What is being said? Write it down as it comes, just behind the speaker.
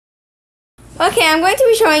Okay, I'm going to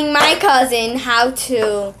be showing my cousin how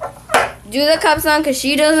to do the cup song because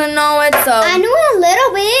she doesn't know it. So I know it a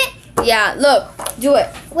little bit. Yeah, look, do it.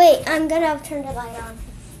 Wait, I'm gonna turn the light on.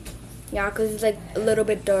 Yeah, because it's like a little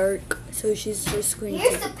bit dark, so she's just going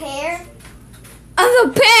Here's to. the pear. Oh,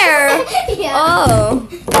 the pear. Yeah. Oh,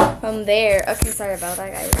 from there. Okay, sorry about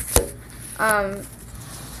that, guys.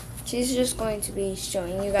 She's just going to be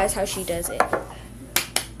showing you guys how she does it.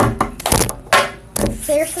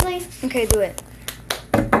 Seriously? Okay, do it.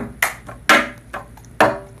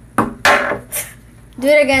 Do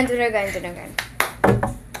it again, do it again, do it again.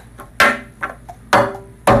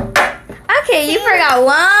 Okay, you forgot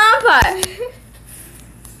one part.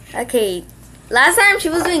 Okay, last time she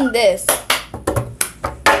was doing this.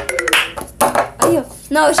 Oh,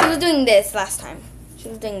 no, she was doing this last time. She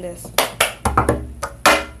was doing this.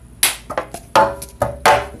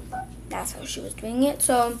 That's how she was doing it.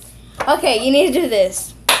 So, okay, you need to do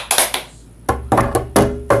this.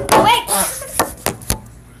 Wait.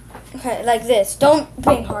 Okay, like this. Don't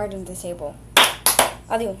bang hard on the table.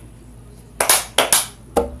 Adios.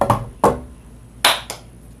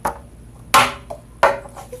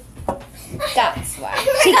 That's why.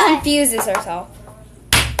 She confuses herself.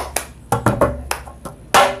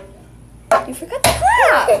 You forgot the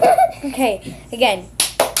clap. Okay, again.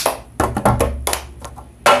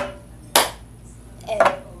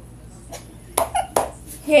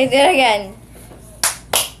 Okay, do it again.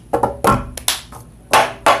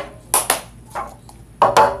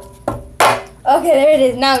 Okay, there it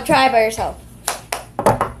is. Now try by yourself.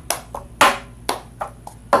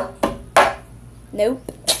 Nope.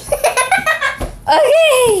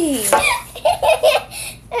 Okay.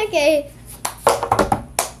 Okay.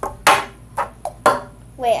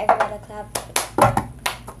 Wait, I forgot to clap.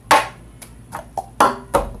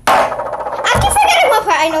 I keep forgetting what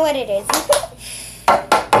part. I know what it is.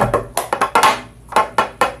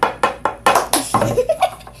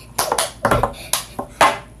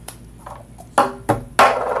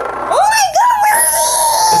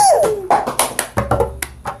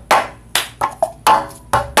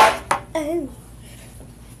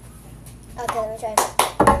 Okay, let me try.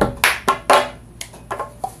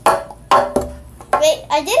 Wait,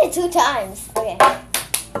 I did it 2 times. Okay.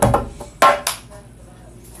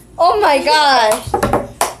 Oh my gosh.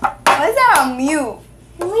 Why is that on mute?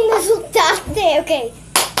 Muy resultaste. Okay.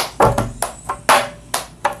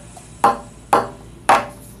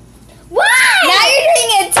 Why? Now you're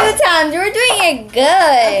doing it 2 times. You were doing it good.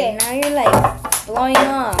 Okay. Now you're like blowing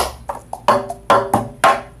off.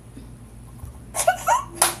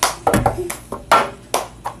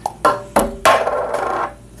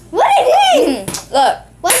 Look.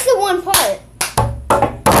 What's the one part?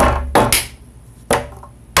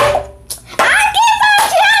 I keep on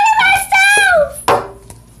killing myself!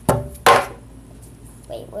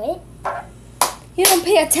 Wait, what? You don't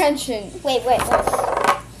pay attention. Wait.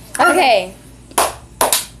 Okay.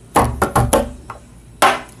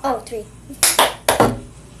 Oh, 3.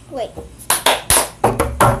 Wait.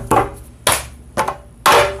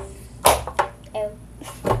 Oh.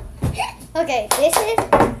 Okay, this is...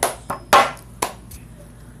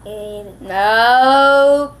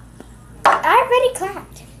 No. I already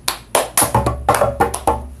clapped.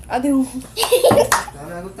 Adiós. No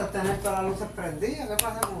le gusta tener todas las luces prendidas. ¿Qué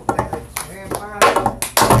pasa con ustedes?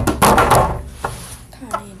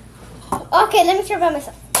 Okay, let me try by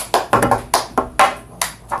myself.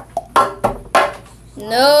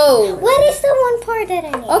 No. What is the one part that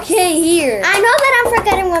I need? Okay, here. I know that I'm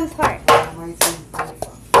forgetting one part.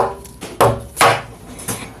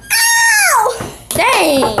 Ow!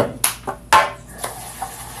 Dang.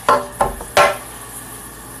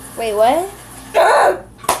 Wait, what?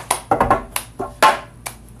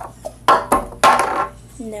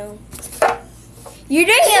 No. You're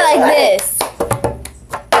doing it like this.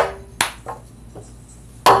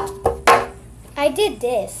 I did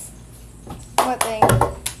this. What thing?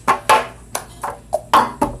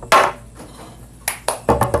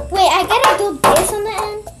 Wait, I gotta do this on the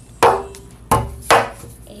end?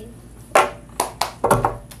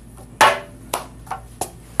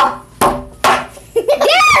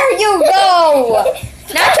 There you go!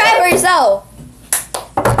 Now try for yourself.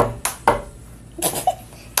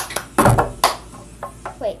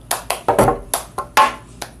 Wait.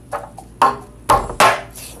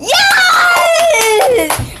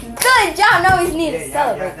 Yes! Good job. Now we need to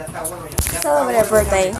celebrate. Celebrate her birthday.